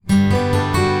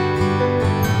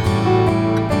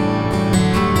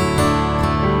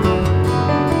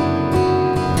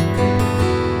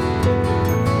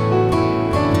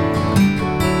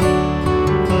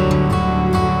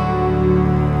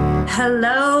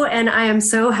And I am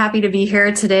so happy to be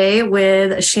here today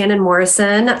with Shannon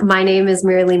Morrison. My name is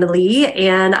Marilena Lee,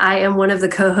 and I am one of the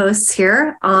co-hosts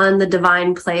here on the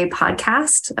Divine Play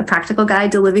podcast, a practical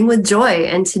guide to living with joy.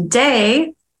 And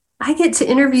today I get to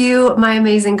interview my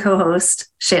amazing co-host,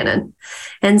 Shannon.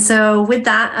 And so with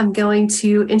that, I'm going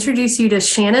to introduce you to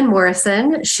Shannon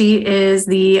Morrison. She is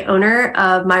the owner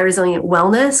of My Resilient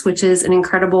Wellness, which is an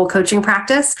incredible coaching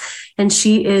practice. And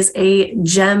she is a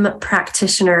GEM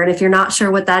practitioner. And if you're not sure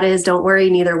what that is, don't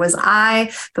worry, neither was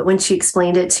I. But when she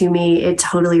explained it to me, it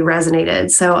totally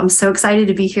resonated. So I'm so excited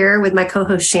to be here with my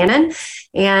co-host, Shannon.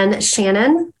 And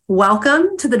Shannon,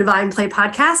 welcome to the Divine Play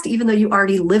podcast, even though you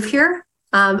already live here.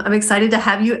 I'm excited to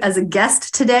have you as a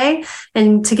guest today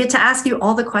and to get to ask you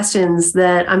all the questions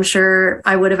that I'm sure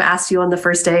I would have asked you on the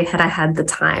first day had I had the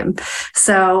time.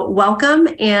 So welcome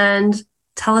and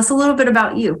tell us a little bit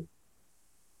about you.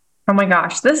 Oh my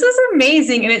gosh, this is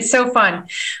amazing. And it's so fun.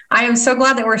 I am so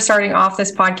glad that we're starting off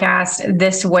this podcast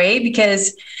this way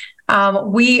because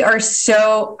we are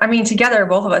together,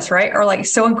 both of us, right, are like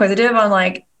so inquisitive on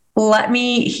like, let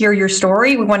me hear your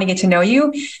story. We want to get to know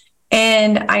you.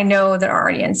 And I know that our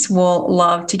audience will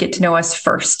love to get to know us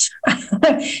first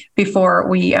before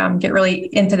we get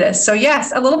really into this. So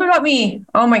yes, a little bit about me.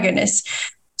 Oh my goodness.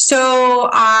 So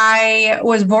I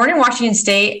was born in Washington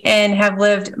State and have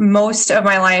lived most of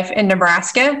my life in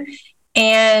Nebraska.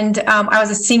 And I was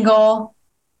a single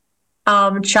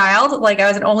child. Like I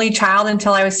was an only child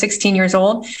until I was 16 years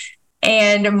old.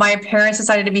 And my parents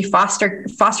decided to be foster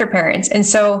parents. And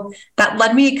so that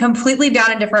led me completely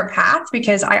down a different path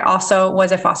because I also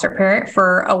was a foster parent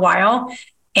for a while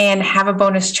and have a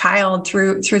bonus child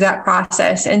through that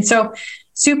process. And so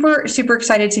super, super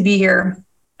excited to be here.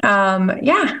 That's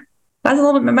a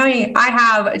little bit about me. I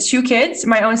have 2 kids,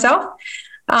 my own self.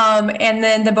 And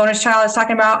then the bonus child I was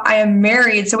talking about, I am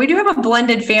married. So we do have a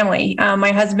blended family.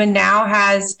 My husband now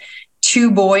has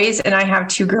 2 boys and I have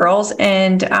 2 girls.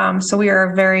 And so we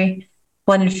are a very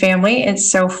blended family. It's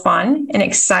so fun and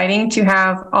exciting to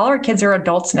have all our kids are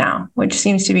adults now, which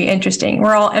seems to be interesting.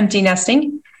 We're all empty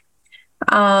nesting.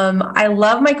 I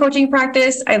love my coaching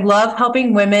practice. I love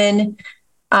helping women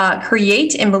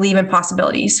create and believe in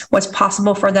possibilities, what's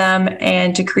possible for them,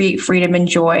 and to create freedom and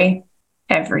joy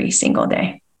every single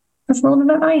day. That's a little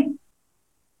bit about mine.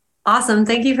 Awesome.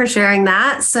 Thank you for sharing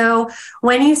that. So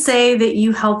when you say that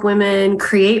you help women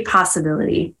create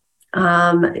possibility,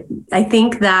 I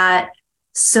think that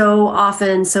so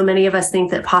often, so many of us think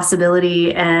that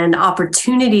possibility and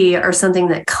opportunity are something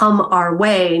that come our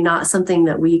way, not something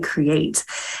that we create.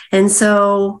 And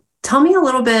so tell me a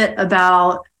little bit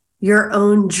about your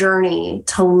own journey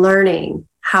to learning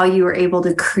how you were able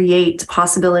to create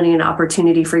possibility and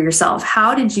opportunity for yourself.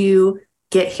 How did you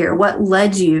get here? What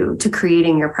led you to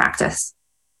creating your practice?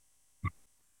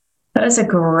 That is a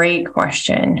great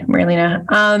question,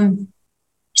 Marilena.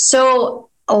 So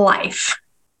life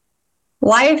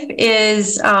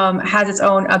is, has its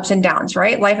own ups and downs,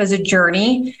 right? Life is a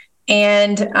journey.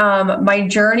 And my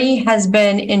journey has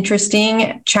been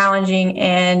interesting, challenging,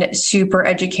 and super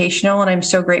educational. And I'm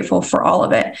so grateful for all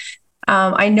of it.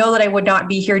 I know that I would not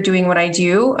be here doing what I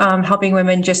do, helping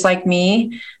women just like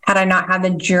me, had I not had the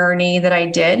journey that I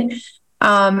did.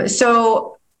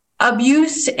 So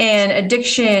abuse and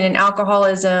addiction and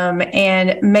alcoholism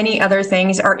and many other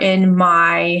things are in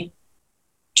my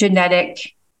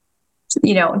genetic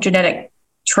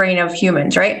train of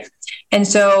humans, right? And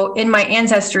so in my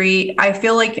ancestry, I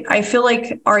feel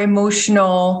like our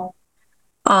emotional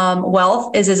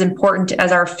wealth is as important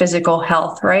as our physical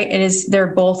health, right? They're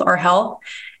both our health.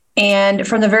 And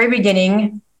from the very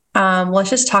beginning, let's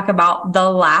just talk about the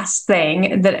last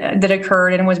thing that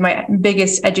occurred and was my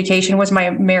biggest education was my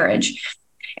marriage.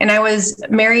 And I was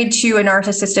married to a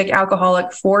narcissistic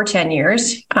alcoholic for 10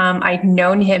 years. I'd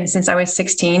known him since I was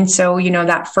 16. So,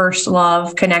 that first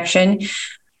love connection.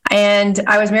 And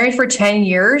I was married for 10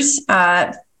 years,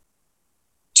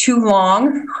 too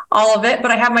long, all of it, but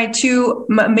I have my 2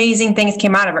 amazing things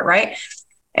came out of it. Right.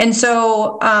 And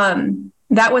so,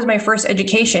 that was my first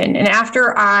education. And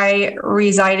after I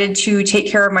resided to take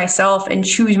care of myself and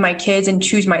choose my kids and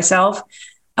choose myself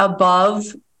above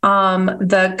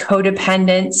the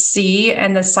codependency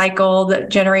and the cycle that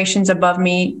generations above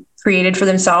me created for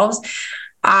themselves,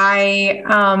 I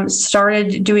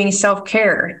started doing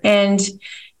self-care. And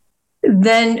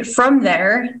then from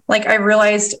there, I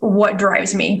realized what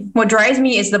drives me. What drives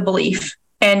me is the belief,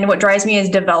 and what drives me is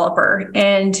developer.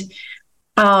 And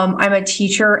I'm a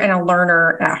teacher and a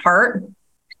learner at heart.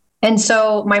 And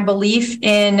so my belief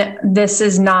in this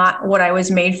is not what I was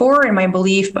made for, and my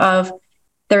belief of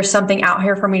there's something out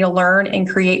here for me to learn and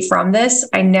create from this,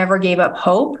 I never gave up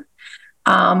hope.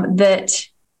 that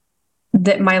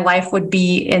my life would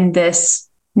be in this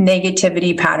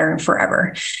negativity pattern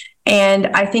forever. And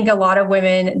I think a lot of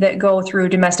women that go through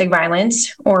domestic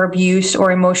violence or abuse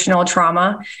or emotional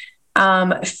trauma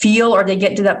feel, or they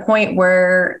get to that point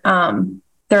where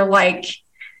they're like,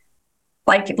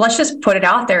 let's just put it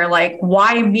out there. Like,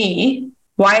 why me?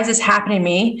 Why is this happening to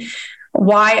me?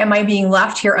 Why am I being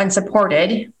left here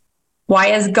unsupported? Why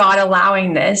is God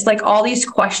allowing this? Like, all these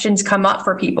questions come up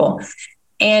for people.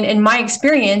 And in my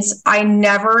experience, I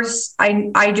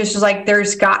just was like,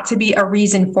 there's got to be a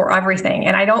reason for everything.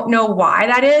 And I don't know why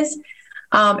that is,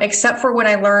 except for when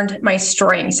I learned my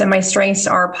strengths. And my strengths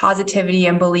are positivity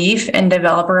and belief and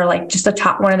developer, like just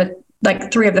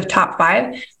three of the top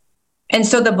 5. And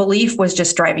so the belief was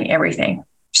just driving everything.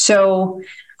 So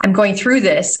I'm going through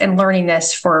this and learning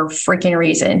this for a freaking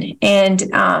reason.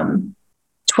 And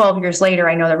 12 years later,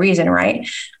 I know the reason, right?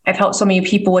 I've helped so many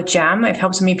people with GEM. I've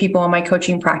helped so many people in my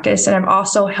coaching practice, and I've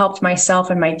also helped myself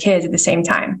and my kids at the same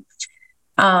time.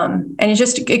 And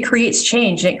it creates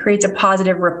change, and it creates a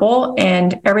positive ripple,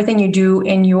 and everything you do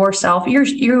in yourself, you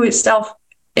yourself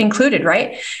included,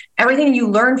 right? Everything you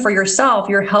learn for yourself,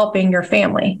 you're helping your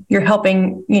family. You're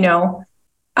helping,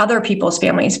 other people's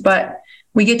families, but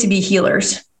we get to be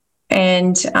healers,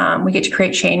 and we get to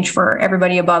create change for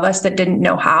everybody above us that didn't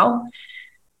know how,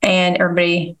 and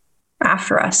everybody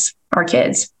after us, our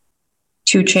kids,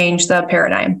 to change the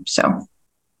paradigm. So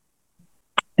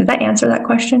did that answer that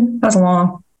question? That was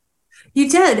long. You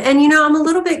did. And, I'm a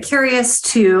little bit curious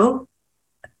too.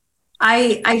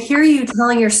 I hear you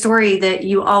telling your story that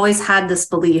you always had this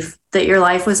belief that your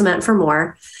life was meant for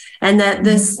more, and that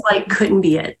this couldn't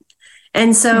be it.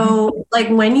 And so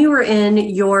when you were in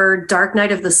your dark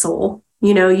night of the soul,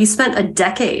 you spent a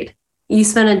decade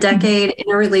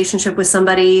in a relationship with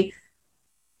somebody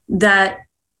that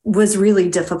was really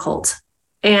difficult,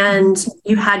 and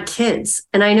you had kids.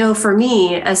 And I know for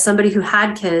me, as somebody who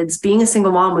had kids, being a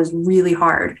single mom was really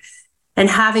hard. And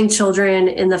having children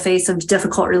in the face of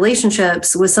difficult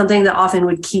relationships was something that often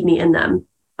would keep me in them.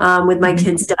 With my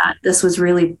kids' dad, this was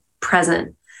really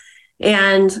present.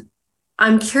 And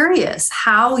I'm curious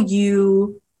how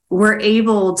you were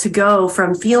able to go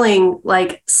from feeling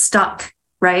stuck,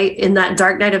 right, in that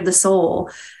dark night of the soul,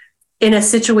 in a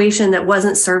situation that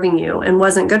wasn't serving you and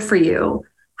wasn't good for you.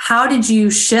 How did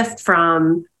you shift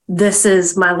from this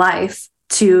is my life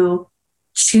to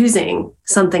choosing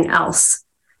something else?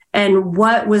 And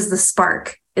what was the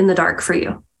spark in the dark for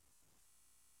you?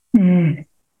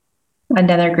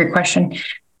 Another great question.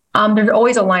 There's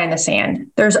always a line in the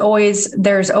sand. There's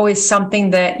always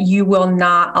something that you will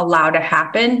not allow to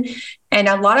happen. And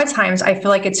a lot of times I feel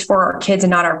like it's for our kids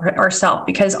and not ourselves,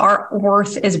 because our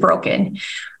worth is broken.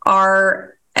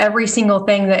 Every single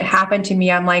thing that happened to me,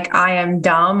 I'm like, I am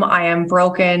dumb. I am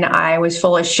broken. I was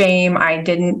full of shame. I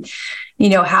didn't,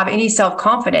 have any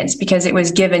self-confidence because it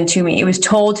was given to me. It was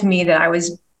told to me that I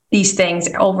was these things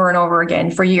over and over again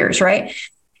for years. Right.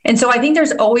 And so I think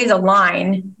there's always a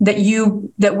line that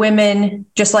women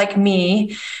just like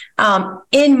me,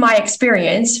 in my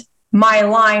experience, my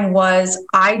line was,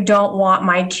 I don't want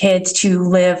my kids to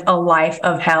live a life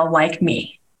of hell like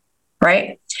me.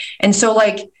 Right. And so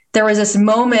there was this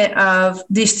moment of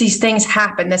these things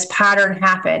happen, this pattern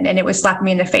happened, and it was slapping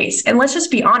me in the face. And let's just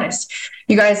be honest,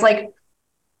 you guys,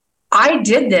 I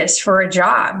did this for a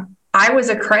job. I was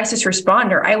a crisis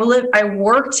responder. I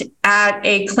worked at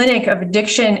a clinic of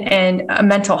addiction and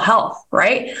mental health,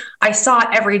 right? I saw it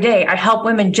every day. I help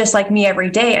women just like me every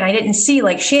day. And I didn't see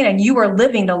Shannon, you were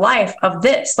living the life of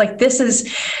this.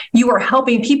 You were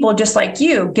helping people just like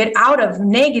you get out of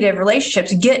negative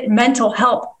relationships, get mental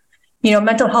health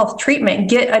treatment,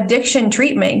 get addiction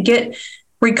treatment, get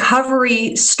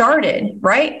recovery started,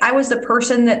 right? I was the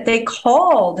person that they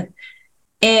called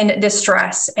in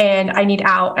distress, and I need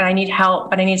out, and I need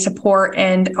help, and I need support,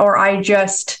 or I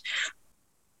just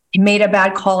made a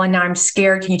bad call and now I'm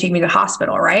scared. Can you take me to the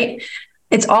hospital? Right?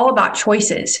 It's all about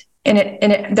choices.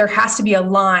 And there has to be a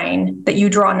line that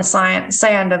you draw in the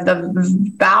sand of the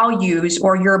values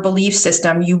or your belief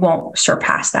system. You won't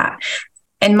surpass that.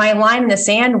 And my line in the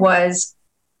sand was,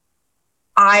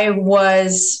 I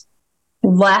was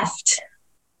left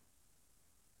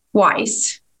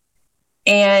twice,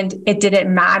 and it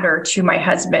didn't matter to my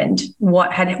husband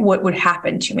what would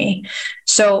happen to me.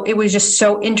 So it was just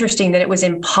so interesting that it was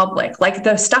in public.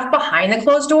 The stuff behind the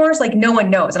closed doors, no one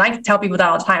knows. And I tell people that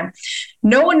all the time.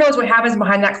 No one knows what happens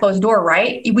behind that closed door,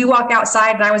 right? We walk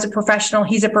outside, and I was a professional,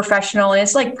 he's a professional, and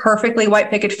it's perfectly white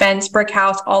picket fence, brick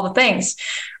house, all the things,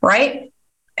 right?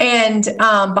 And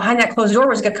behind that closed door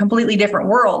was a completely different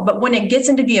world. But when it gets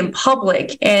into being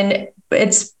public and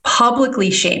it's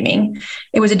publicly shaming,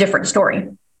 it was a different story.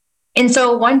 And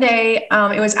so one day,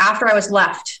 it was after I was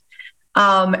left,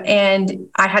 and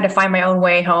I had to find my own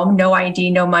way home. No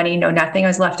ID, no money, no nothing. I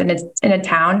was left in a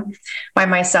town by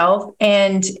myself,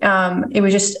 and it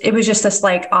was just this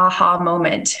like aha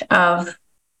moment of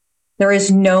there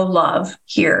is no love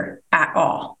here at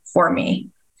all for me.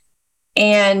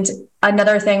 And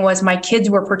another thing was my kids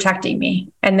were protecting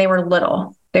me, and they were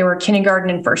little. They were kindergarten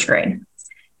and first grade.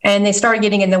 And they started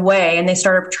getting in the way, and they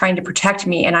started trying to protect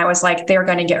me. And I was like, they're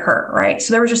going to get hurt, right?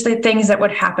 So there were just the things that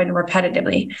would happen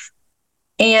repetitively.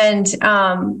 And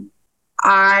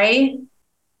I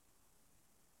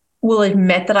will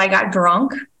admit that I got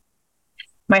drunk.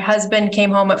 My husband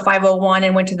came home at 5:01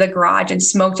 and went to the garage and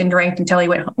smoked and drank until he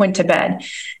went to bed.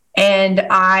 And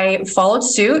I followed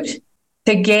suit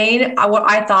to gain what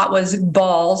I thought was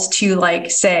balls to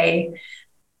like say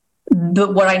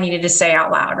what I needed to say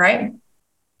out loud, right?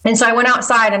 And so I went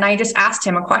outside and I just asked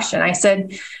him a question. I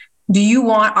said, do you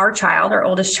want our child, our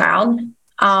oldest child,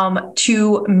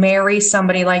 to marry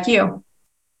somebody like you?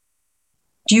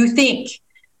 Do you think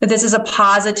that this is a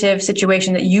positive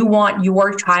situation, that you want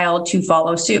your child to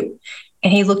follow suit?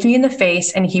 And he looked me in the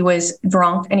face, and he was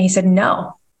drunk, and he said,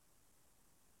 no.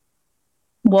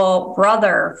 Well,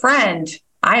 brother, friend,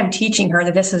 I am teaching her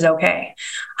that this is okay.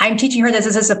 I'm teaching her that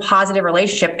this is a positive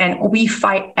relationship, and we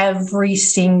fight every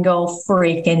single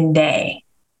freaking day.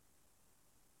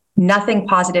 Nothing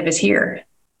positive is here.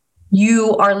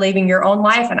 You are living your own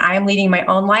life, and I am leading my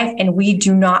own life, and we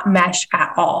do not mesh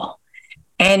at all.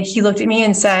 And he looked at me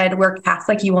and said, we're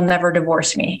Catholic, you will never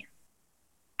divorce me.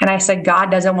 And I said,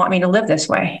 God doesn't want me to live this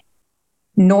way,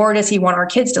 nor does he want our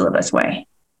kids to live this way.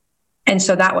 And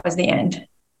so that was the end.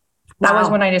 That was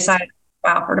when I decided,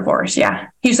 wow, for divorce. Yeah.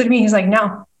 He just looked at me, he's like,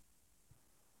 no.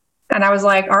 And I was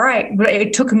like, all right. But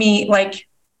it took me like,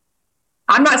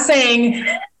 I'm not saying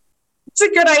it's a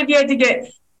good idea to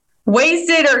get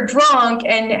wasted or drunk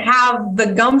and have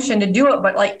the gumption to do it.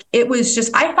 But like, it was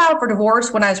just, I filed for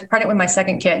divorce when I was pregnant with my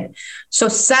second kid. So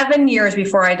 7 years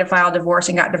before I had to file divorce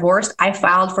and got divorced, I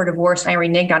filed for divorce and I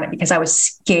reneged on it because I was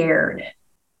scared.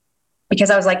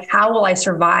 Because I was like, how will I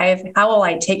survive? How will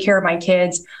I take care of my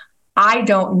kids? I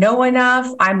don't know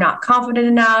enough. I'm not confident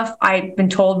enough. I've been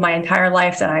told my entire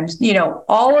life that I'm,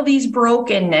 all of these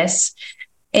brokenness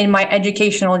in my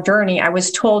educational journey. I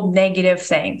was told negative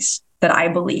things that I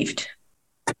believed.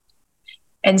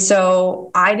 And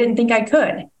so I didn't think I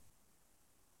could.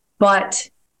 But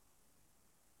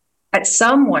at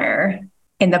somewhere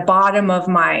in the bottom of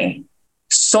my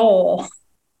soul,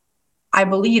 I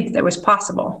believed that it was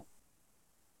possible.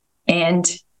 And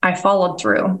I followed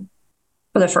through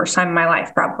for the first time in my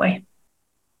life, probably.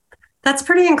 That's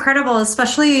pretty incredible,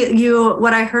 especially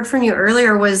what I heard from you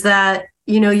earlier was that,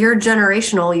 your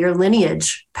generational, your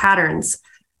lineage patterns,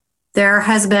 there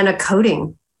has been a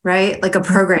coding, right? Like a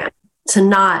program to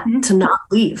not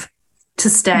leave, to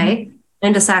stay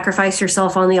and to sacrifice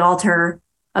yourself on the altar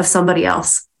of somebody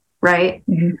else, right?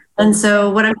 Mm-hmm. And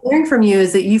so what I'm hearing from you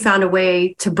is that you found a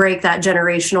way to break that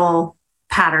generational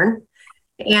pattern.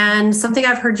 And something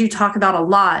I've heard you talk about a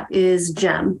lot is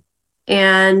GEM.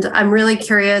 And I'm really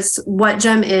curious what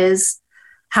GEM is,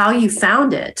 how you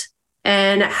found it,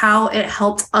 and how it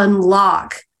helped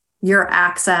unlock your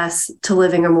access to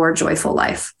living a more joyful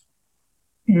life.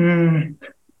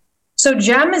 So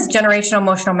GEM is generational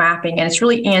emotional mapping, and it's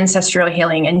really ancestral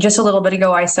healing. And just a little bit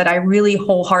ago, I said, I really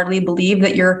wholeheartedly believe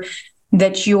that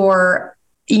your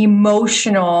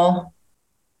emotional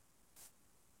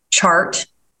chart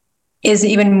is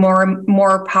even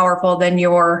more powerful than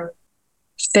your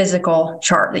physical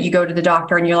chart, that you go to the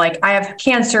doctor and you're like, I have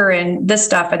cancer and this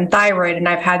stuff and thyroid, and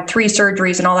I've had 3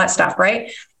 surgeries and all that stuff,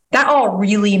 right? That all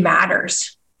really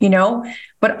matters,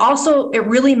 but also it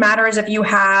really matters if you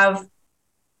have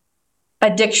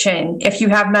addiction, if you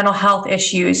have mental health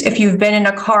issues, if you've been in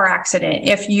a car accident,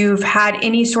 if you've had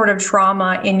any sort of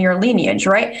trauma in your lineage,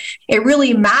 right? It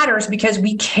really matters because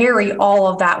we carry all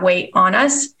of that weight on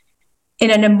us in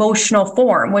an emotional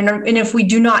form. And if we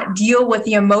do not deal with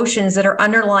the emotions that are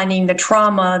underlining the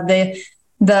trauma,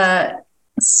 the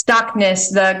stuckness,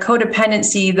 the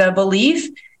codependency, the belief,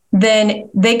 then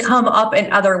they come up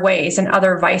in other ways and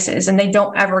other vices, and they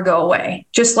don't ever go away.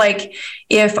 Just like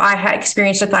if I had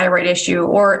experienced a thyroid issue,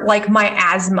 or like my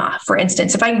asthma, for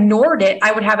instance, if I ignored it,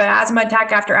 I would have an asthma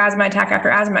attack after asthma attack after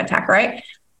asthma attack, right?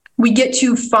 We get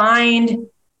to find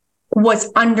what's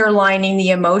underlining the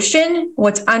emotion,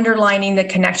 what's underlining the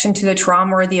connection to the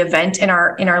trauma or the event in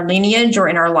our lineage or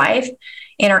in our life,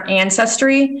 in our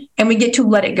ancestry, and we get to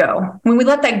let it go. When we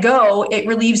let that go, it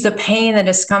relieves the pain, the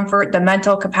discomfort, the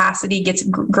mental capacity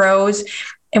grows,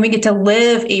 and we get to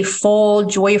live a full,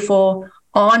 joyful,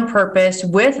 on purpose,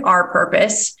 with our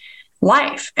purpose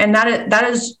life. And that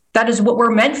is what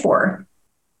we're meant for.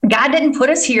 God didn't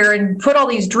put us here and put all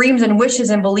these dreams and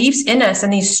wishes and beliefs in us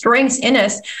and these strengths in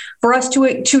us for us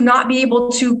to not be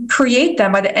able to create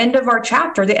them by the end of our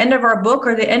chapter, the end of our book,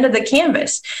 or the end of the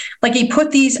canvas. Like, he put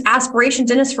these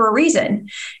aspirations in us for a reason,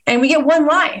 and we get one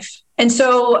life. And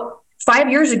so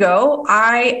 5 years ago,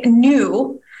 I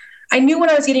knew when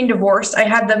I was getting divorced, I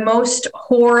had the most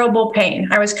horrible pain.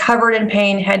 I was covered in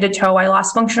pain, head to toe. I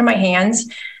lost function of my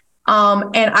hands.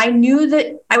 And I knew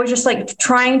that I was just like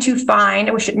trying to find,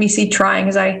 I shouldn't be trying,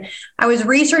 because I was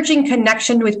researching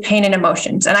connection with pain and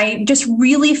emotions. And I just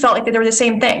really felt like that they were the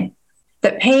same thing,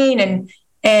 that pain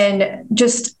and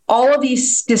just all of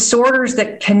these disorders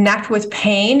that connect with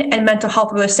pain and mental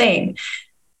health were the same.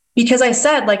 Because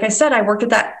like I said, I worked at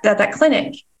that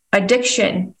clinic,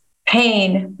 addiction,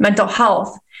 pain, mental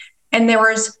health. And there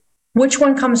was, which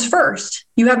one comes first?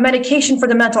 You have medication for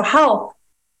the mental health,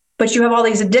 but you have all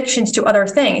these addictions to other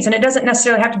things. And it doesn't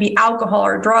necessarily have to be alcohol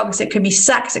or drugs. It could be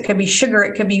sex. It could be sugar.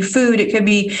 It could be food. It could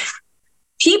be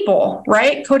people,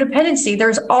 right? Codependency.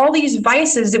 There's all these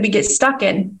vices that we get stuck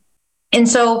in. And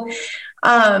so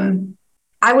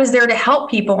I was there to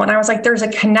help people. And I was like, there's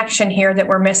a connection here that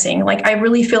we're missing. Like, I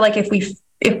really feel like if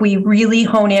we really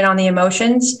hone in on the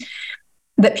emotions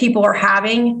that people are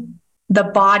having, the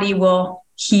body will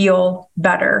heal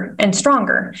better and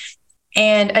stronger.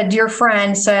 And a dear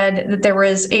friend said that there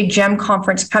was a GEM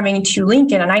conference coming to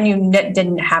Lincoln, and I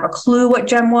didn't have a clue what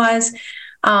GEM was.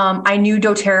 I knew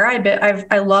doTERRA.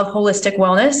 I love holistic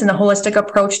wellness and the holistic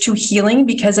approach to healing,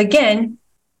 because again,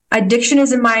 addiction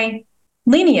is in my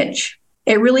lineage.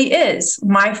 It really is.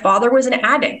 My father was an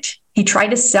addict. He tried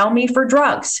to sell me for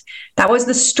drugs. That was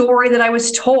the story that I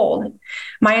was told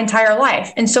my entire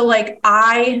life. And so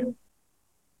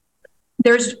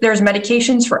there's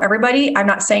medications for everybody. I'm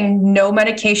not saying no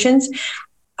medications.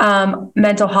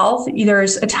 Mental health,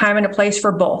 there's a time and a place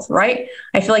for both, right?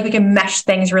 I feel like we can mesh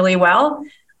things really well.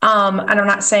 And I'm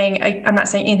not saying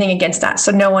anything against that.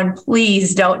 So no one,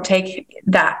 please don't take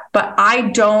that. But I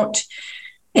don't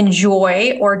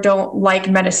enjoy or don't like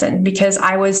medicine, because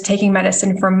I was taking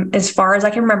medicine from as far as I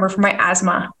can remember for my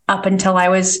asthma up until I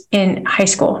was in high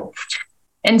school.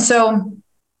 And so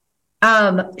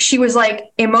she was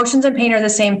like, emotions and pain are the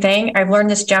same thing. I've learned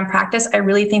this GEM practice. I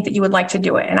really think that you would like to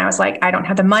do it. And I was like, I don't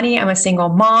have the money. I'm a single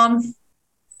mom.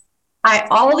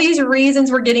 All these reasons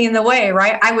were getting in the way,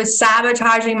 right? I was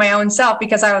sabotaging my own self,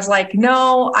 because I was like,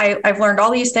 no, I've learned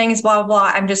all these things, blah, blah,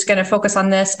 blah. I'm just going to focus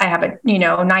on this. I have a,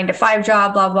 9-to-5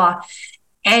 job, blah, blah.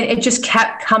 And it just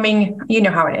kept coming. You know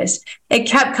how it is. It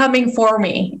kept coming for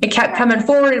me. It kept coming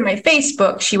forward in my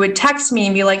Facebook. She would text me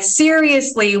and be like,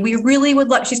 seriously, we really would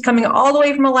love, she's coming all the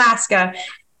way from Alaska.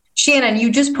 Shannon,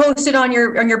 you just posted on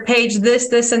your page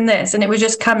this, and this. And it was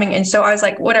just coming. And so I was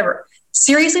like, whatever.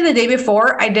 Seriously, the day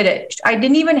before I did it, I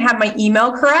didn't even have my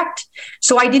email correct.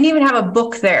 So I didn't even have a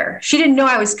book there. She didn't know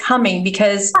I was coming,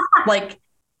 because I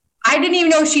didn't even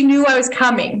know she knew I was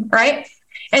coming. Right.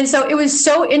 And so it was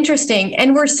so interesting.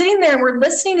 And we're sitting there and we're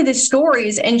listening to these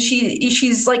stories, and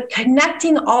she's like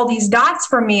connecting all these dots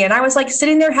for me. And I was like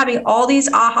sitting there having all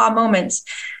these aha moments.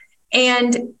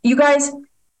 And you guys,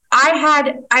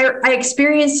 I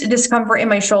experienced discomfort in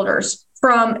my shoulders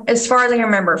from, as far as I can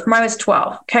remember, from I was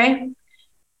 12. Okay.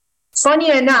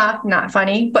 Funny enough, not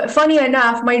funny, but funny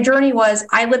enough, my journey was,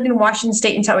 I lived in Washington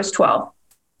State until I was 12.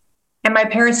 And my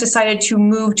parents decided to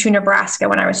move to Nebraska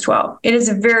when I was 12. It is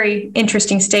a very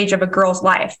interesting stage of a girl's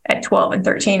life at 12 and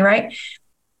 13, right?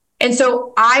 And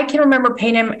so I can remember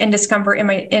pain and discomfort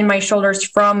in my shoulders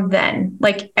from then.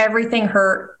 Like, everything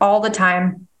hurt all the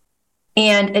time,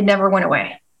 and it never went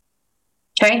away.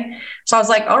 Okay. So I was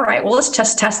like, all right, well, let's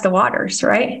just test the waters.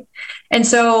 Right. And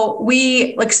so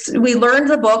we learned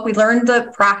the book, we learned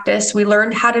the practice, we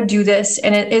learned how to do this.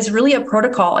 And it is really a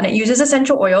protocol, and it uses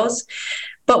essential oils.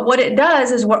 But what it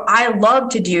does is, what I love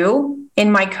to do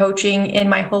in my coaching, in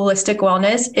my holistic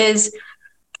wellness, is,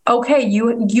 okay,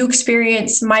 you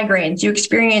experience migraines, you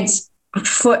experience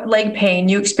leg pain,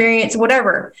 you experience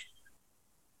whatever.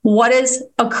 What has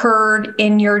occurred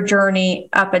in your journey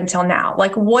up until now?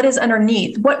 Like, what is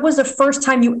underneath? What was the first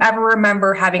time you ever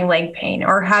remember having leg pain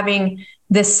or having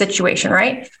this situation,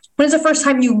 right? When is the first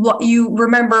time you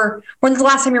remember, when's the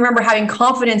last time you remember having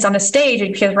confidence on a stage?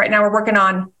 Because right now we're working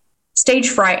on stage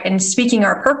fright and speaking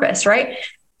our purpose, right?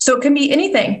 So it can be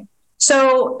anything.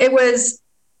 So it was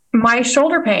my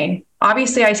shoulder pain.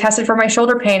 obviously I tested for my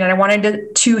shoulder pain and I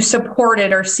wanted to support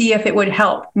it or see if it would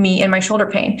help me in my shoulder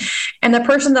pain. And the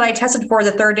person that I tested for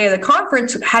the third day of the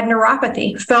conference had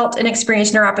neuropathy, felt and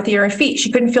experienced neuropathy in her feet.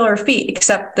 She couldn't feel her feet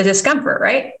except the discomfort,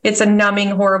 right? It's a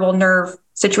numbing, horrible nerve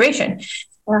situation.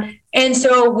 Yeah. And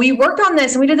so we worked on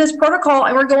this and we did this protocol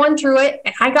and we're going through it.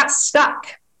 And I got stuck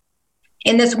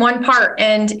in this one part,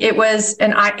 and it was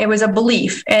a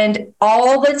belief, and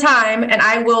all the time, and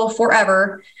I will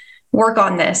forever work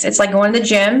on this. It's like going to the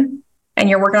gym and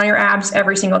you're working on your abs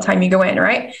every single time you go in,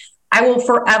 right? I will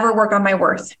forever work on my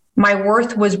worth. My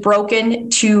worth was broken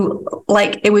to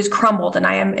like, it was crumbled, and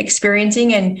I am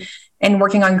experiencing and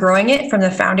working on growing it from the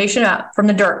foundation up, from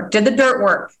the dirt. Did the dirt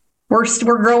work.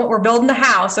 We're building the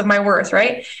house of my worth,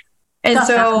 right? And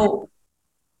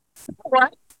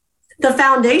what? The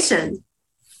foundation.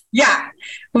 Yeah.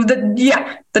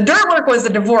 The dirt work was the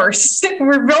divorce.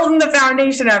 We're building the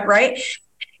foundation up, right?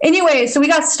 Anyway, so we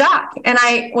got stuck, and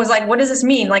I was like, what does this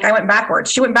mean? Like, I went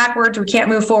backwards. She went backwards. We can't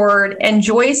move forward. And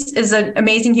Joyce is an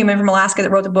amazing human from Alaska that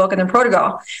wrote the book and the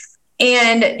protocol.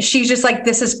 And she's just like,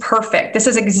 this is perfect. This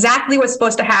is exactly what's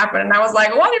supposed to happen. And I was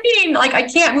like, what do you mean? Like, I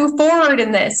can't move forward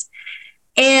in this.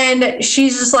 And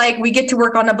she's just like, we get to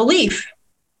work on a belief.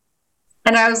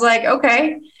 And I was like,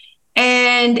 okay.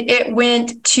 And it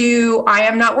went to, I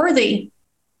am not worthy.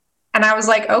 And I was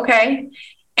like, okay.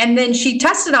 And then she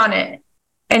tested on it.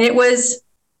 And it was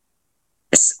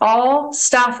all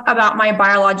stuff about my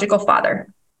biological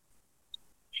father.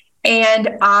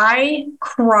 And I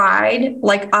cried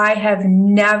like I have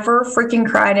never freaking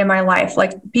cried in my life.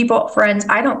 Like, people, friends,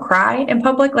 I don't cry in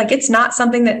public. Like, it's not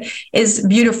something that is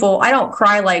beautiful. I don't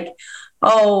cry like,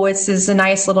 oh, it's a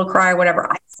nice little cry, whatever.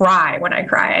 I cry when I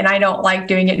cry, and I don't like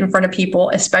doing it in front of people,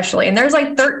 especially. And there's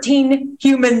like 13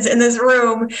 humans in this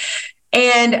room.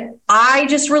 And I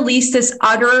just released this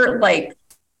utter, like,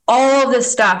 all of this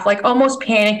stuff, like almost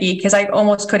panicky because I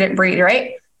almost couldn't breathe,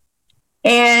 right?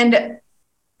 And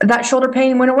that shoulder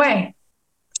pain went away,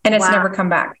 and it's never come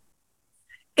back.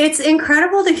 It's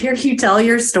incredible to hear you tell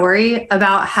your story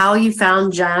about how you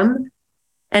found Gem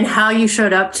and how you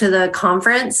showed up to the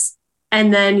conference,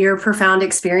 and then your profound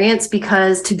experience,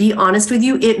 because to be honest with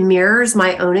you, it mirrors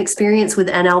my own experience with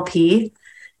NLP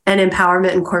and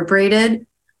Empowerment Incorporated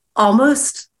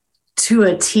almost to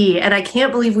a T. And I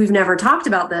can't believe we've never talked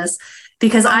about this,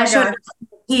 because I showed up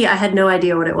to NLP, I had no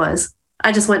idea what it was.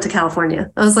 I just went to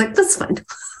California. I was like, that's fine.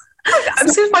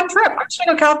 This is my trip. I'm just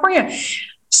going to California.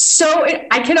 So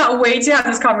I cannot wait to have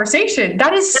this conversation.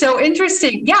 That is so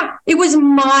interesting. Yeah, it was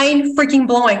mind freaking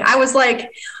blowing. I was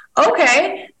like,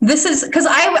 okay, this is because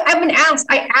I've been asked.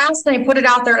 I asked and I put it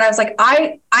out there, and I was like,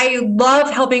 I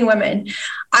love helping women.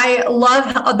 I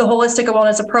love the holistic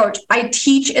wellness approach. I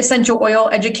teach essential oil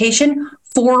education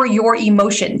for your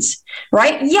emotions,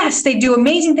 right? Yes, they do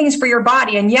amazing things for your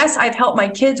body. And yes, I've helped my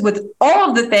kids with all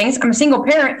of the things. I'm a single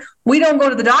parent. We don't go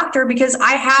to the doctor because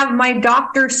I have my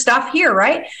doctor stuff here,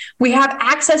 right? We have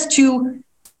access to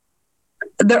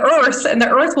the earth, and the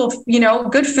earth will,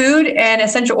 good food and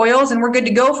essential oils, and we're good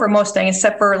to go for most things,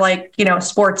 except for like,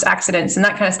 sports accidents and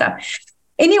that kind of stuff.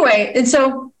 Anyway, and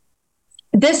so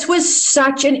this was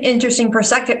such an interesting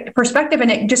perspective, and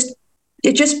it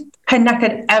just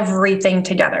connected everything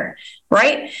together,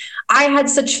 right? I had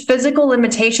such physical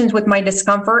limitations with my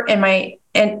discomfort and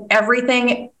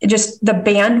everything, just the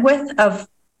bandwidth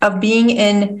of being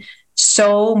in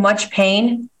so much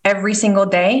pain every single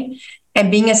day, and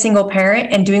being a single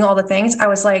parent and doing all the things. I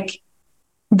was like,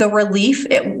 the relief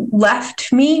it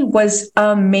left me was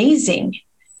amazing.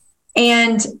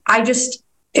 And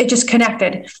it just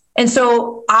connected. And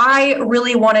so I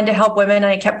really wanted to help women. And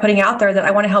I kept putting out there that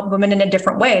I want to help women in a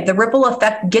different way. The ripple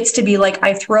effect gets to be like,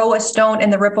 I throw a stone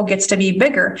and the ripple gets to be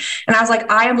bigger. And I was like,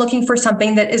 I am looking for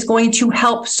something that is going to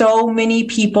help so many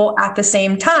people at the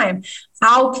same time.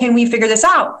 How can we figure this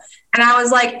out? And I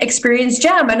was like, experience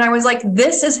Gem. And I was like,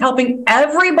 this is helping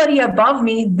everybody above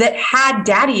me that had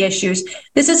daddy issues.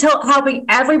 This is helping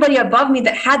everybody above me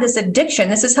that had this addiction.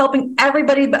 This is helping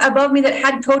everybody above me that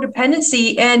had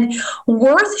codependency and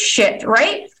worth shit,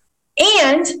 right?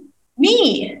 And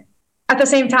me at the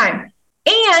same time.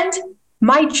 And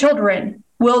my children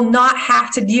will not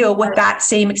have to deal with that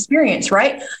same experience,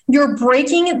 right? You're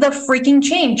breaking the freaking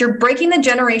chain. You're breaking the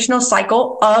generational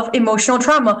cycle of emotional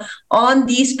trauma on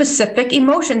these specific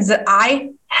emotions that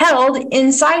I held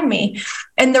inside me.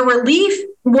 And the relief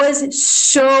was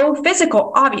so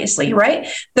physical, obviously, right?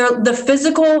 The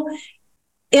physical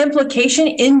implication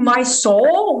in my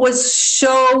soul was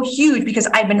so huge because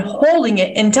I've been holding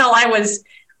it until I was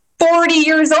 40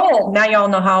 years old. Now y'all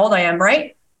know how old I am,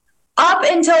 right? Up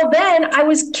until then, I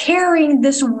was carrying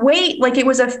this weight like it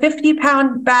was a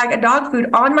 50-pound bag of dog food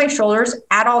on my shoulders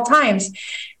at all times.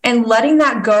 And letting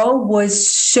that go was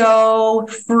so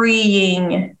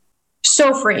freeing,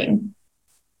 so freeing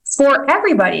for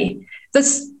everybody.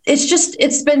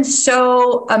 It's been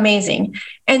so amazing.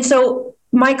 And so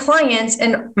my clients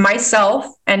and myself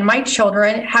and my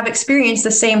children have experienced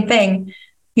the same thing,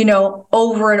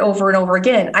 over and over and over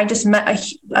again. I just met an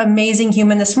amazing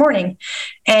human this morning,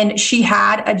 and she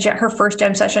had her first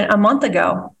gem session a month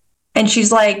ago. And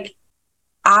she's like,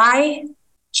 I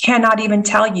cannot even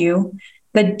tell you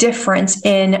the difference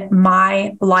in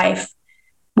my life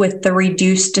with the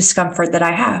reduced discomfort that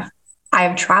I have.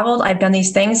 I've traveled, I've done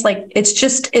these things. Like,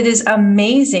 it is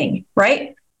amazing,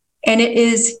 right? And it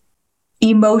is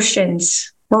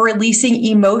emotions. We're releasing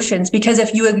emotions, because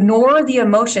if you ignore the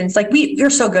emotions, like you're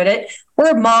so good at,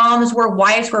 we're moms, we're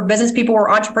wives, we're business people, we're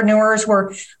entrepreneurs,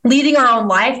 we're leading our own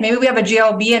life. Maybe we have a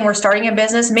JLB and we're starting a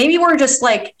business. Maybe we're just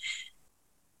like,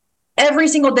 every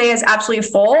single day is absolutely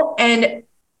full and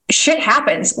shit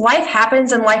happens. Life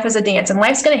happens, and life is a dance, and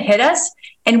life's going to hit us.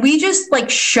 And we just like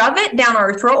shove it down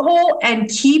our throat hole and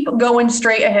keep going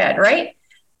straight ahead, right?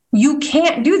 You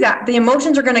can't do that. The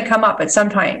emotions are going to come up at some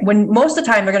time, when most of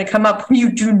the time they're going to come up when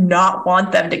you do not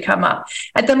want them to come up,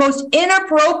 at the most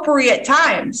inappropriate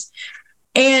times.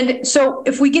 And so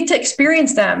if we get to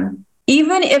experience them,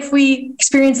 even if we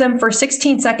experience them for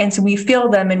 16 seconds and we feel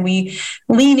them and we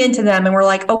lean into them and we're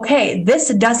like, okay, this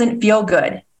doesn't feel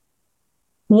good.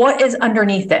 What is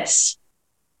underneath this?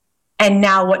 And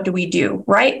now what do we do,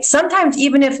 right? Sometimes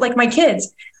even if, like my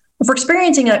kids, if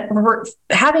we're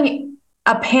having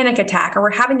a panic attack or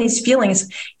we're having these feelings,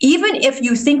 even if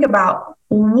you think about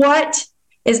what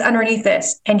is underneath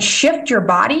this and shift your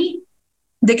body,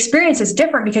 the experience is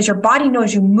different because your body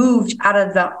knows you moved out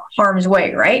of the harm's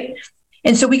way, right?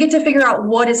 And so we get to figure out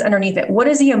what is underneath it. What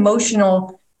is the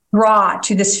emotional draw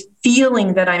to this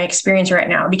feeling that I'm experiencing right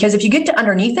now? Because if you get to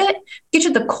underneath it, get to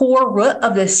the core root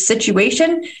of this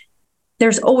situation,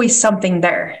 there's always something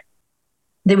there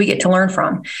that we get to learn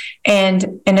from.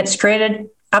 And it's traded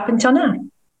up until now.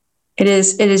 It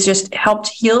is just helped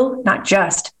heal, not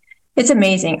just. It's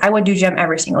amazing. I would do gem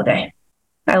every single day.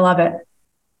 I love it.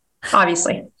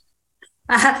 Obviously.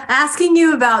 Asking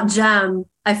you about gem,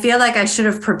 I feel like I should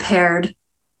have prepared.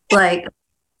 Like,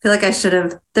 I feel like I should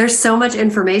have. There's so much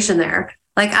information there.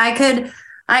 Like I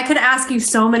could ask you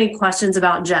so many questions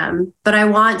about gem, but I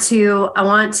want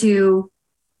to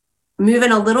move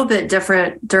in a little bit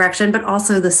different direction, but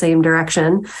also the same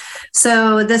direction.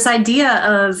 So this idea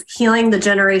of healing the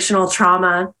generational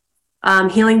trauma,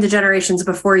 healing the generations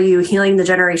before you, healing the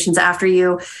generations after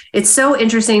you, it's so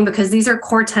interesting because these are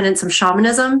core tenets of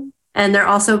shamanism, and they're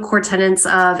also core tenets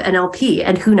of NLP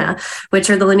and Huna, which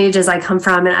are the lineages I come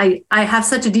from. And I have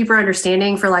such a deeper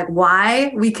understanding for like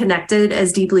why we connected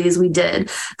as deeply as we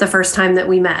did the first time that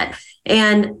we met.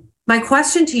 And my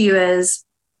question to you is,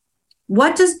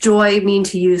 what does joy mean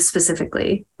to you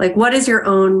specifically? Like, what is your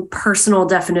own personal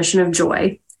definition of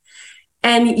joy?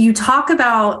 And you talk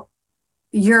about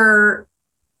your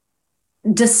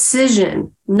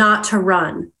decision not to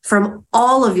run from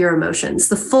all of your emotions,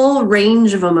 the full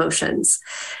range of emotions.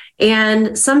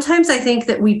 And sometimes I think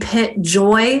that we pit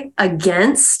joy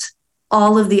against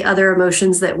all of the other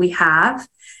emotions that we have.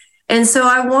 And so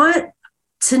I want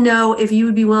to know if you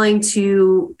would be willing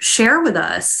to share with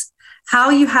us how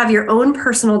you have your own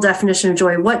personal definition of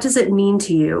joy. What does it mean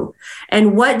to you?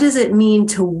 And what does it mean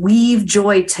to weave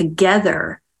joy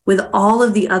together with all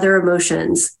of the other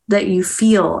emotions that you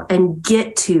feel and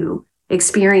get to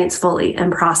experience fully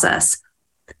and process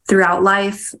throughout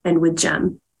life and with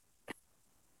gem?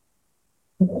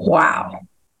 Wow.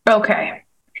 Okay.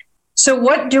 So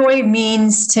what joy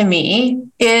means to me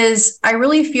is I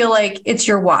really feel like it's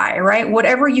your why, right?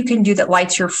 Whatever you can do that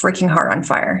lights your freaking heart on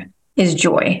fire is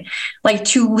joy. Like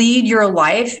to lead your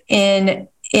life in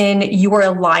your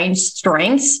aligned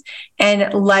strengths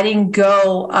and letting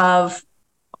go of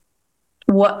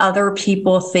what other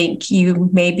people think you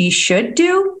maybe should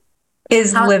do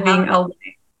is living a life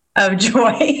of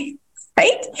joy,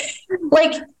 right?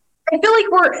 Like, I feel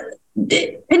like we're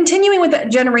continuing with that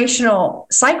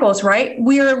generational cycles, right?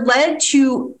 We are led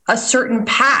to a certain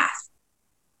path.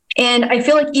 And I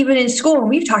feel like even in school, and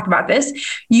we've talked about this,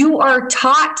 you are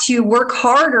taught to work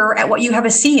harder at what you have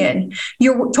a C in.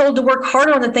 You're told to work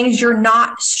harder on the things you're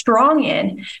not strong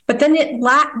in. But then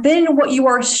then what you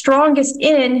are strongest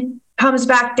in comes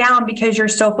back down because you're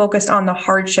so focused on the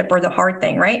hardship or the hard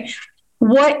thing, right?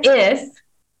 What if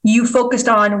you focused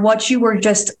on what you were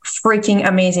just freaking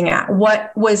amazing at,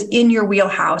 what was in your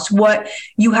wheelhouse, what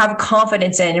you have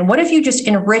confidence in. And what if you just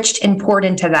enriched and poured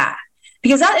into that?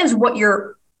 Because that is what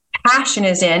your passion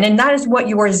is in, and that is what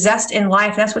your zest in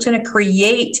life. That's what's going to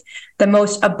create the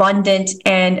most abundant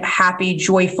and happy,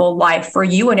 joyful life for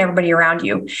you and everybody around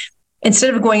you.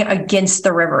 Instead of going against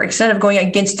the river, instead of going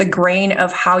against the grain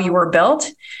of how you were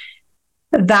built,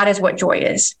 that is what joy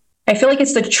is. I feel like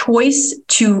it's the choice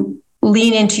to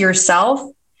lean into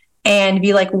yourself and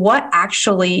be like, what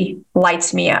actually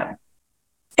lights me up?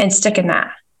 And stick in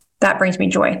that. That brings me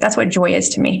joy. That's what joy is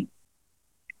to me.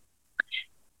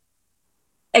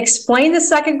 Explain the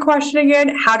second question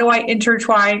again. How do I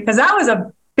intertwine? Because that was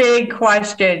a big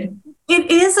question. It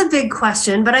is a big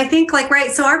question, but I think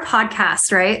right. So our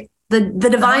podcast, right? The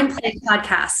Divine Play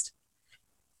podcast,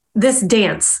 this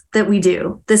dance that we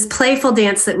do, this playful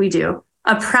dance that we do,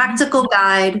 a practical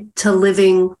guide to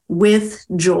living with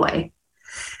joy.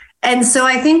 And so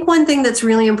I think one thing that's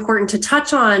really important to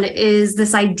touch on is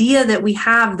this idea that we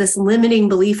have this limiting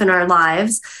belief in our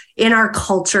lives, in our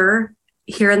culture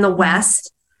here in the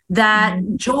West, that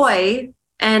joy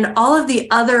and all of the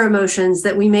other emotions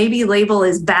that we maybe label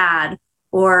as bad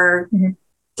or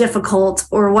difficult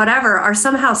or whatever are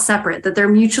somehow separate, that they're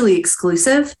mutually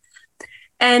exclusive.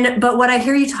 But what I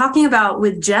hear you talking about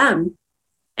with Jem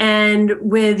and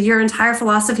with your entire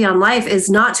philosophy on life is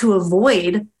not to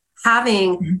avoid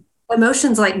having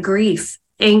emotions like grief,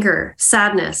 anger,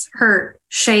 sadness, hurt,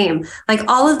 shame. Like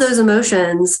all of those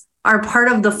emotions are part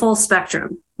of the full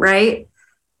spectrum, right?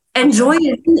 And joy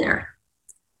is in there.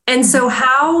 And so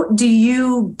how do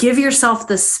you give yourself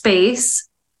the space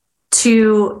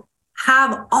to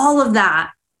have all of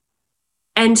that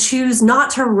and choose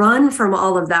not to run from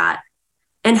all of that?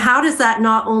 And how does that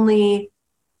not only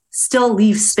still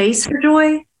leave space for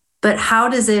joy, but how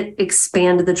does it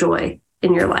expand the joy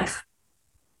in your life?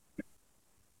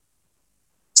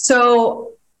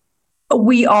 So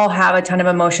we all have a ton of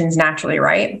emotions naturally,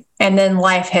 right? And then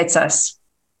life hits us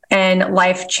and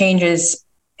life changes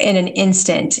in an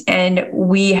instant. And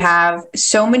we have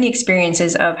so many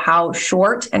experiences of how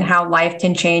short and how life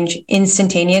can change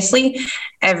instantaneously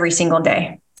every single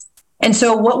day. And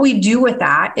so what we do with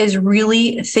that is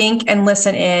really think and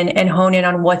listen in and hone in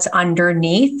on what's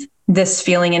underneath this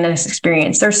feeling and this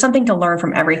experience. There's something to learn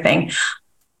from everything.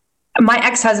 My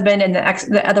ex-husband and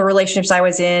the other relationships I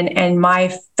was in and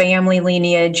my family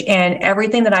lineage and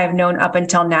everything that I've known up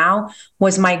until now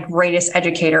was my greatest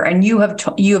educator. And you have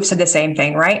said the same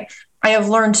thing, right? I have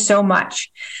learned so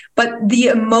much, but the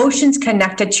emotions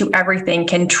connected to everything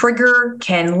can trigger,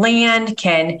 can land,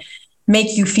 can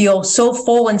make you feel so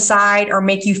full inside or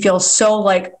make you feel so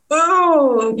like,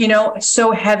 oh,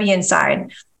 so heavy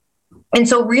inside. And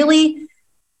so really,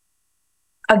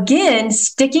 again,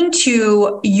 sticking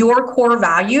to your core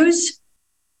values,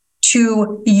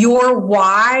 to your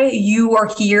why you are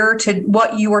here, to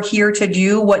what you are here to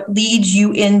do, what leads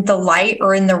you in the light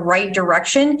or in the right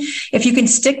direction. If you can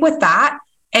stick with that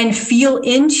and feel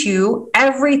into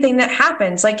everything that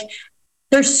happens, like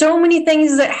there's so many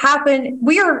things that happen.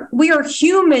 We are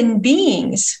human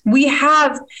beings.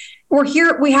 We're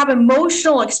here. We have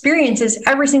emotional experiences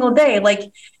every single day.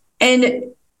 And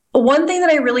one thing that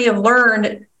I really have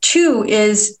learned too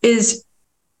is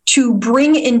to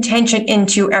bring intention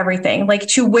into everything, like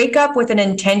to wake up with an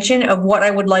intention of what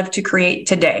I would love to create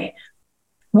today.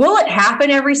 Will it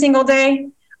happen every single day?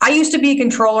 I used to be a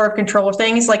controller of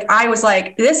things. Like I was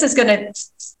like, this is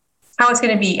how it's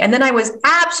going to be. And then I was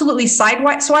absolutely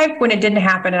sideswiped when it didn't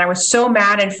happen. And I was so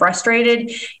mad and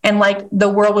frustrated and like the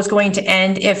world was going to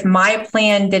end if my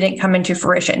plan didn't come into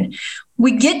fruition.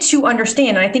 We get to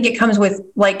understand, and I think it comes with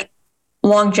like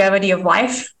longevity of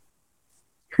life.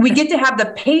 We get to have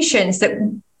the patience that,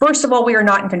 first of all, we are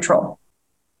not in control.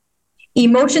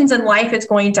 Emotions in life is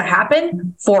going to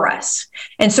happen for us.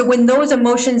 And so when those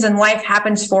emotions in life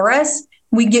happens for us,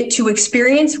 we get to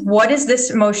experience, what is this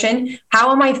emotion?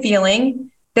 How am I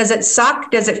feeling? Does it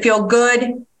suck? Does it feel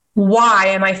good? Why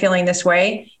am I feeling this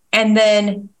way? And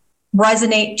then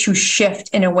resonate to shift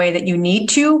in a way that you need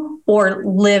to, or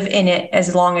live in it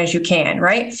as long as you can,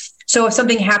 right? So if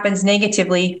something happens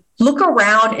negatively, look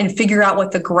around and figure out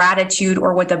what the gratitude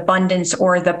or what the abundance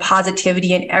or the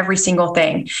positivity in every single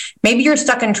thing. Maybe you're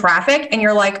stuck in traffic and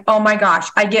you're like, oh my gosh,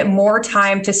 I get more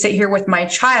time to sit here with my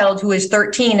child who is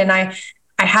 13 and I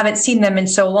haven't seen them in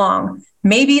so long.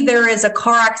 Maybe there is a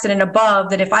car accident above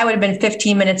that if I would have been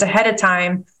 15 minutes ahead of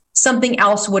time, something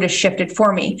else would have shifted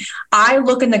for me. I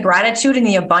look in the gratitude and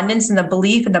the abundance and the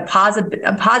belief and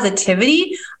the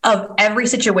positivity of every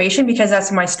situation because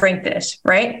that's my strength is,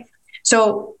 right?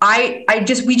 So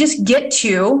we just get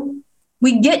to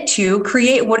we get to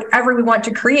create whatever we want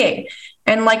to create.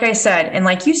 And like I said, and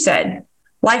like you said,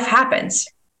 life happens.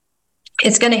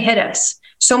 It's going to hit us.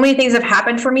 So many things have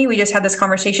happened for me. We just had this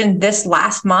conversation this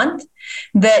last month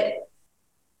that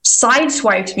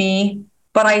sideswiped me,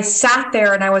 but I sat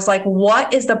there and I was like,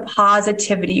 what is the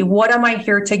positivity? What am I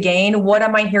here to gain? What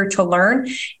am I here to learn?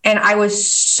 And I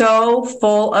was so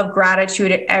full of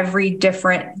gratitude at every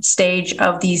different stage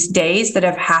of these days that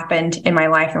have happened in my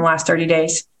life in the last 30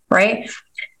 days, right?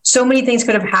 So many things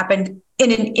could have happened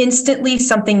in an instantly.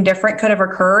 Something different could have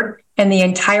occurred, and the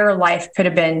entire life could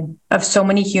have been of so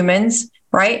many humans,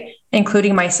 right?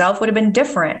 Including myself, would have been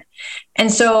different.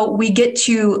 And so we get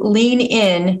to lean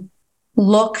in,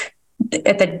 look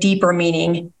at the deeper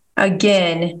meaning.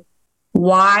 Again,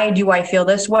 why do I feel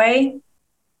this way?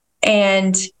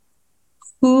 And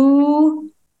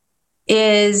who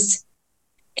is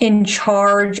in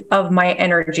charge of my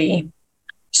energy?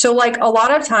 So like a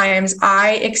lot of times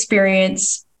I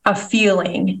experience a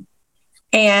feeling,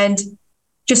 and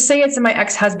just say it's my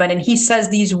ex-husband and he says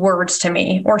these words to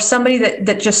me, or somebody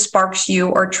that just sparks you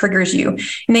or triggers you.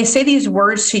 And they say these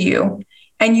words to you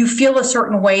and you feel a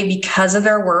certain way because of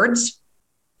their words.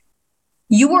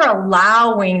 You are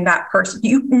allowing that person.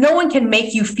 No one can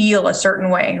make you feel a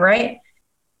certain way, right?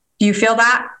 Do you feel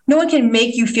that? No one can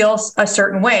make you feel a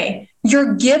certain way.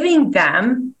 You're giving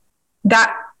them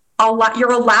that.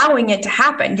 You're allowing it to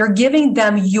happen. You're giving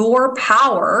them your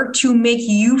power to make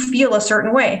you feel a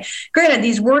certain way. Granted,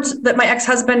 these words that my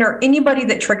ex-husband or anybody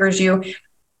that triggers you,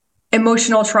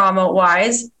 emotional trauma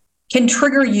wise, can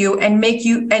trigger you and make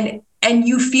you and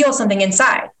you feel something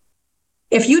inside.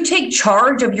 If you take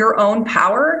charge of your own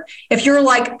power, if you're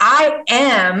like, I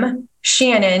am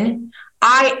Shannon,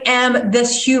 I am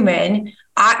this human,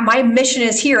 my mission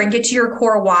is here, and get to your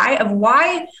core why of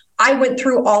why I went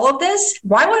through all of this.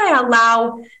 Why would I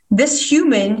allow this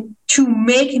human to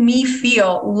make me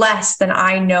feel less than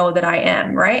I know that I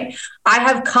am, right? I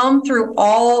have come through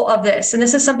all of this. And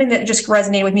this is something that just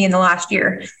resonated with me in the last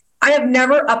year. I have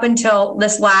never, up until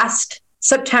this last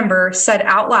September, said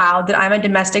out loud that I'm a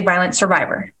domestic violence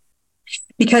survivor.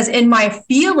 Because in my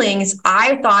feelings,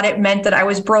 I thought it meant that I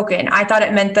was broken. I thought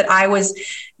it meant that I was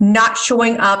not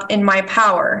showing up in my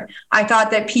power. I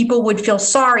thought that people would feel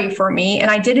sorry for me,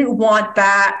 and I didn't want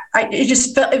that.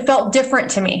 It felt different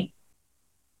to me.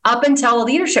 Up until a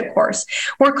leadership course,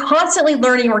 we're constantly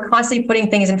learning, we're constantly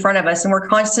putting things in front of us, and we're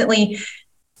constantly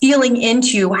feeling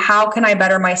into how can I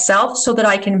better myself so that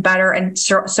I can better and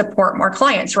support more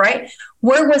clients, right?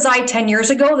 Where was I 10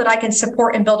 years ago that I can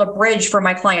support and build a bridge for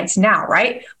my clients now,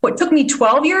 right? What took me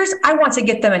 12 years, I want to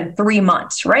get them in 3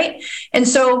 months, right? And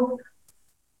so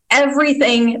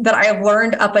everything that I've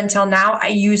learned up until now, I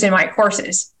use in my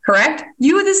courses, correct?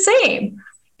 You are the same.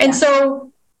 And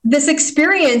so this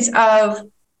experience of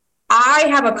I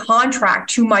have a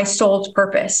contract to my soul's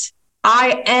purpose.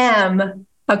 I am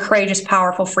a courageous,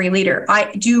 powerful, free leader.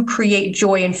 I do create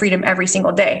joy and freedom every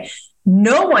single day.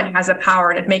 No one has a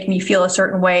power to make me feel a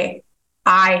certain way.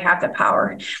 I have the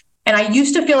power. And I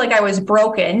used to feel like I was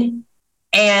broken.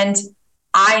 And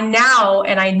I now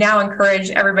encourage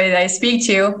everybody that I speak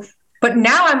to, but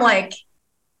now I'm like,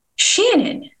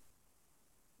 Shannon,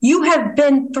 you have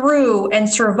been through and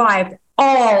survived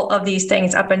all of these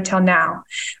things up until now.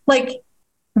 Like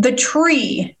the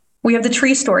tree, we have the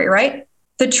tree story, right?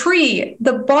 The tree,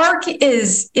 the bark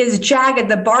is jagged,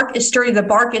 the bark is sturdy, the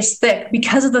bark is thick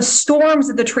because of the storms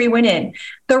that the tree went in.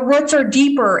 The roots are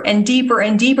deeper and deeper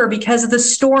and deeper because of the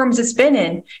storms it's been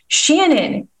in.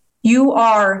 Shannon, you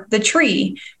are the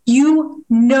tree. You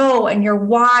know, and you're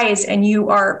wise, and you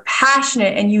are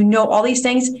passionate, and you know all these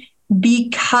things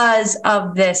because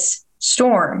of this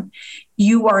storm.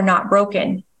 You are not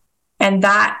broken. And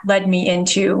that led me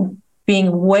into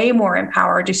being way more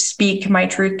empowered to speak my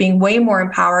truth, being way more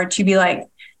empowered to be like,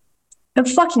 I'm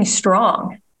fucking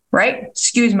strong, right?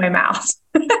 Excuse my mouth.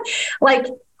 Like,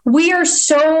 we are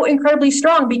so incredibly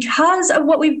strong because of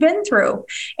what we've been through.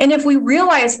 And if we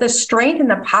realize the strength and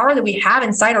the power that we have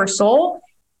inside our soul,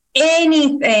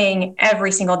 anything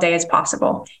every single day is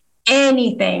possible.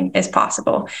 Anything is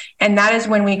possible. And that is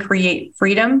when we create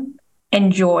freedom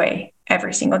and joy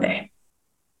every single day.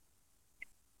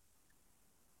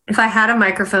 If I had a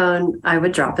microphone, I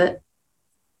would drop it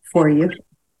for you.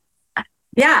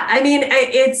 Yeah, I mean,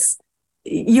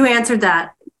 you answered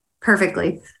that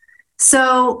perfectly.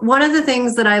 So one of the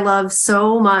things that I love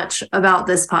so much about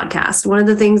this podcast, one of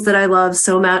the things that I love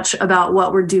so much about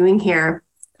what we're doing here,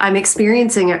 I'm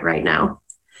experiencing it right now,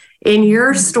 In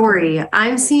your story,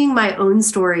 I'm seeing my own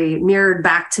story mirrored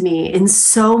back to me in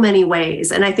so many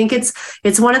ways. And I think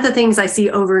it's one of the things I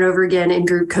see over and over again in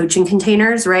group coaching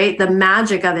containers, right? The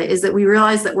magic of it is that we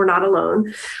realize that we're not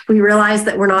alone. We realize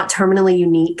that we're not terminally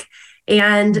unique.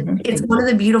 And it's one of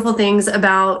the beautiful things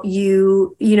about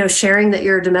sharing that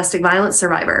you're a domestic violence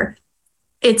survivor.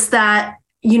 It's that,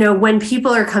 when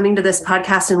people are coming to this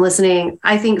podcast and listening,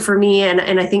 I think for me,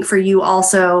 and I think for you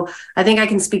also, I think I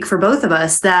can speak for both of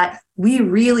us, that we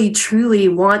really, truly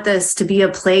want this to be a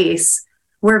place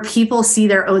where people see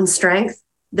their own strength,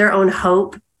 their own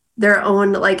hope, their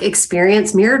own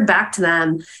experience mirrored back to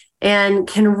them, and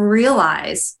can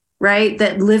realize, right,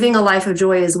 that living a life of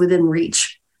joy is within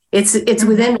reach. It's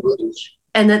within reach,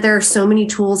 and that there are so many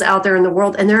tools out there in the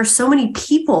world, and there are so many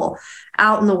people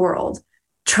out in the world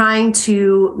trying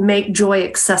to make joy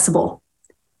accessible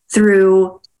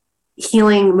through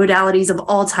healing modalities of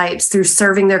all types, through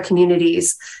serving their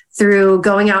communities, through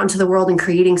going out into the world and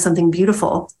creating something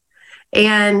beautiful.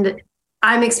 And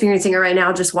I'm experiencing it right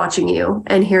now, just watching you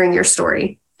and hearing your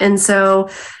story. And so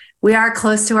we are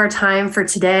close to our time for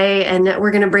today, and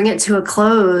we're going to bring it to a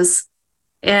close.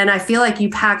 And I feel like you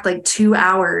packed 2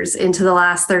 hours into the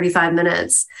last 35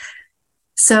 minutes.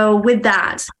 So with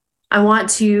that, I want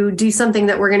to do something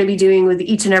that we're going to be doing with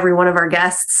each and every one of our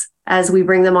guests as we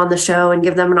bring them on the show and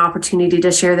give them an opportunity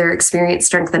to share their experience,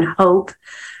 strength, and hope.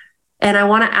 And I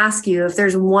want to ask you if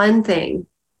there's one thing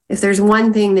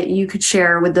that you could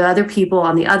share with the other people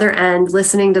on the other end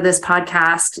listening to this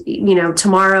podcast,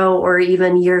 tomorrow or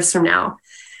even years from now,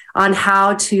 on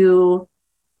how to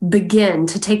begin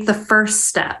to take the first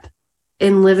step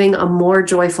in living a more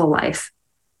joyful life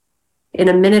in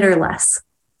a minute or less,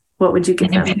 what would you give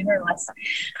them?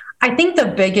 I think the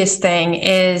biggest thing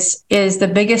is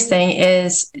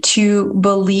to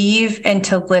believe and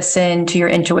to listen to your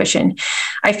intuition.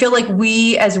 I feel like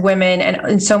we as women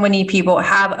and so many people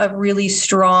have a really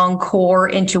strong core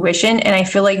intuition. And I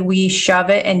feel like we shove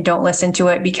it and don't listen to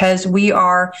it because we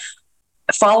are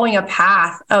following a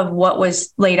path of what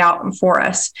was laid out for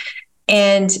us.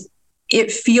 And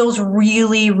it feels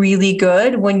really, really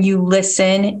good when you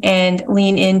listen and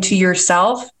lean into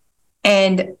yourself.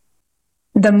 And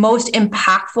the most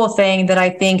impactful thing that I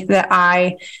think that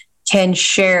I can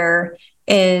share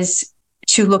is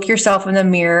to look yourself in the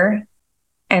mirror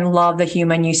and love the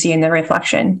human you see in the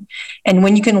reflection. And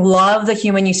when you can love the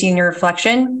human you see in your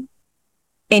reflection,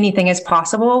 anything is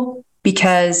possible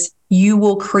because you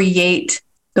will create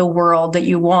the world that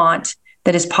you want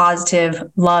that is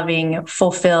positive, loving,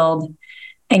 fulfilled,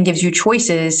 and gives you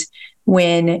choices.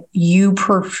 When you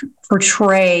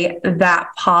portray that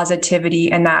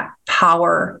positivity and that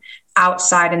power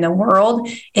outside in the world,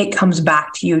 it comes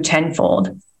back to you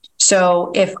tenfold.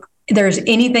 So if there's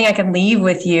anything I can leave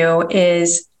with you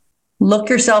is look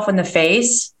yourself in the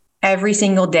face every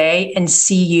single day and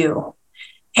see you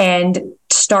and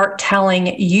start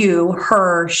telling you,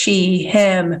 her, she,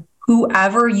 him,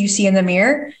 whoever you see in the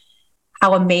mirror,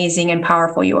 how amazing and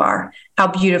powerful you are, how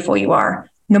beautiful you are,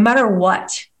 no matter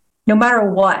what. No matter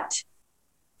what,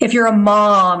 if you're a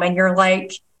mom and you're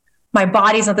like, my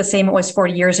body's not the same it was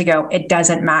 40 years ago, it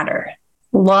doesn't matter.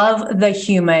 Love the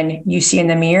human you see in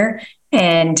the mirror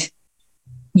and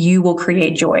you will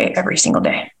create joy every single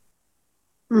day.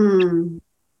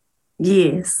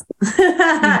 Yes.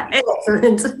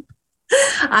 Excellent.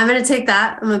 I'm going to take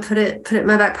that. I'm going to put it in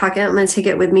my back pocket. I'm going to take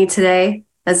it with me today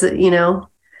as that's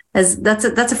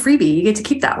a freebie. You get to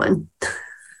keep that one.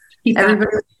 Everybody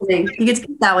listening, you get to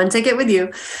keep that one. Take it with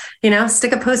you.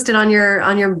 Stick a Post-it on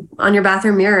your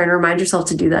bathroom mirror and remind yourself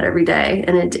to do that every day.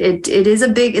 And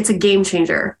it's a game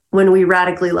changer when we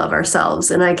radically love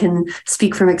ourselves. And I can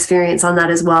speak from experience on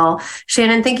that as well.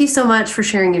 Shannon, thank you so much for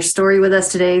sharing your story with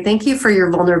us today. Thank you for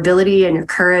your vulnerability and your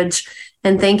courage.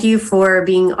 And thank you for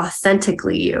being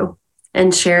authentically you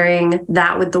and sharing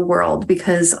that with the world,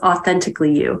 because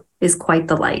authentically you is quite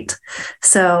the light.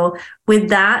 So with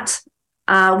that,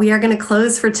 we are going to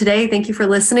close for today. Thank you for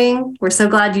listening. We're so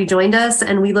glad you joined us,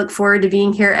 and we look forward to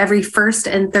being here every first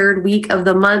and third week of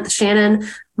the month. Shannon,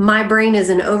 my brain is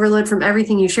in overload from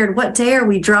everything you shared. What day are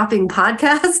we dropping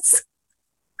podcasts?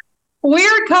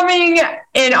 We're coming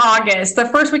in August, the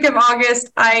first week of August.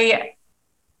 I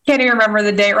can't even remember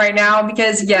the date right now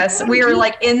because yes, we are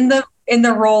in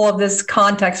the role of this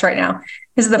context right now.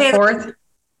 This is the 4th.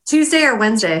 Tuesday or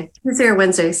Wednesday? Tuesday or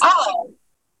Wednesdays? Oh,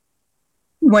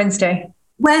 Wednesdays.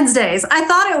 I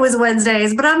thought it was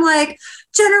Wednesdays, but I'm like,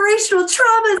 generational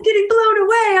trauma is getting blown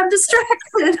away. I'm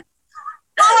distracted.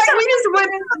 like we just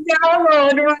went in the download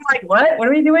and we're like, what are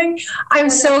we doing? I'm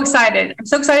so excited. I'm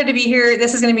so excited to be here.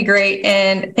 This is going to be great.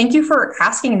 And thank you for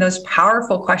asking those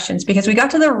powerful questions, because we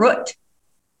got to the roots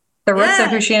of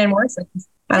who Shannon Morrison is.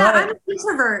 I love it. I'm an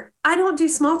introvert. I don't do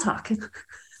small talk.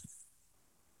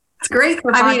 It's great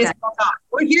for it's small talk.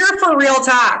 We're here for real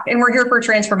talk, and we're here for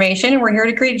transformation, and we're here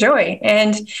to create joy.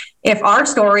 And if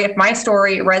my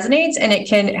story resonates and it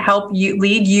can help you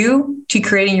lead you to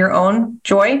creating your own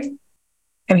joy,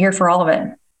 I'm here for all of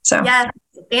it. So yes.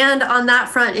 And on that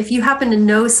front, if you happen to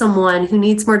know someone who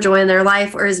needs more joy in their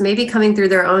life or is maybe coming through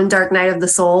their own dark night of the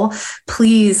soul,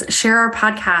 please share our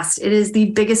podcast. It is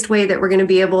the biggest way that we're going to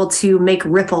be able to make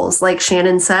ripples. Like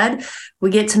Shannon said, we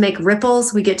get to make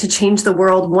ripples. We get to change the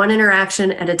world one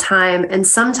interaction at a time. And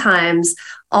sometimes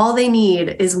all they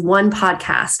need is one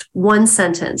podcast, one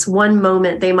sentence, one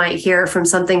moment they might hear from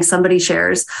something somebody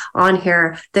shares on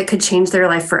here that could change their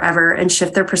life forever and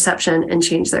shift their perception and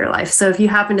change their life. So if you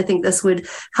happen to think this would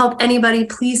help anybody,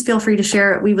 please feel free to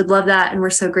share it. We would love that. And we're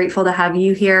so grateful to have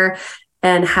you here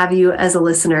and have you as a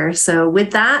listener. So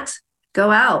with that,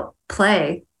 go out,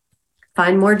 play,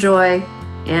 find more joy,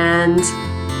 and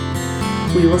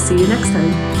we will see you next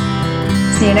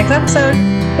time. See you next episode.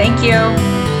 Thank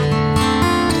you.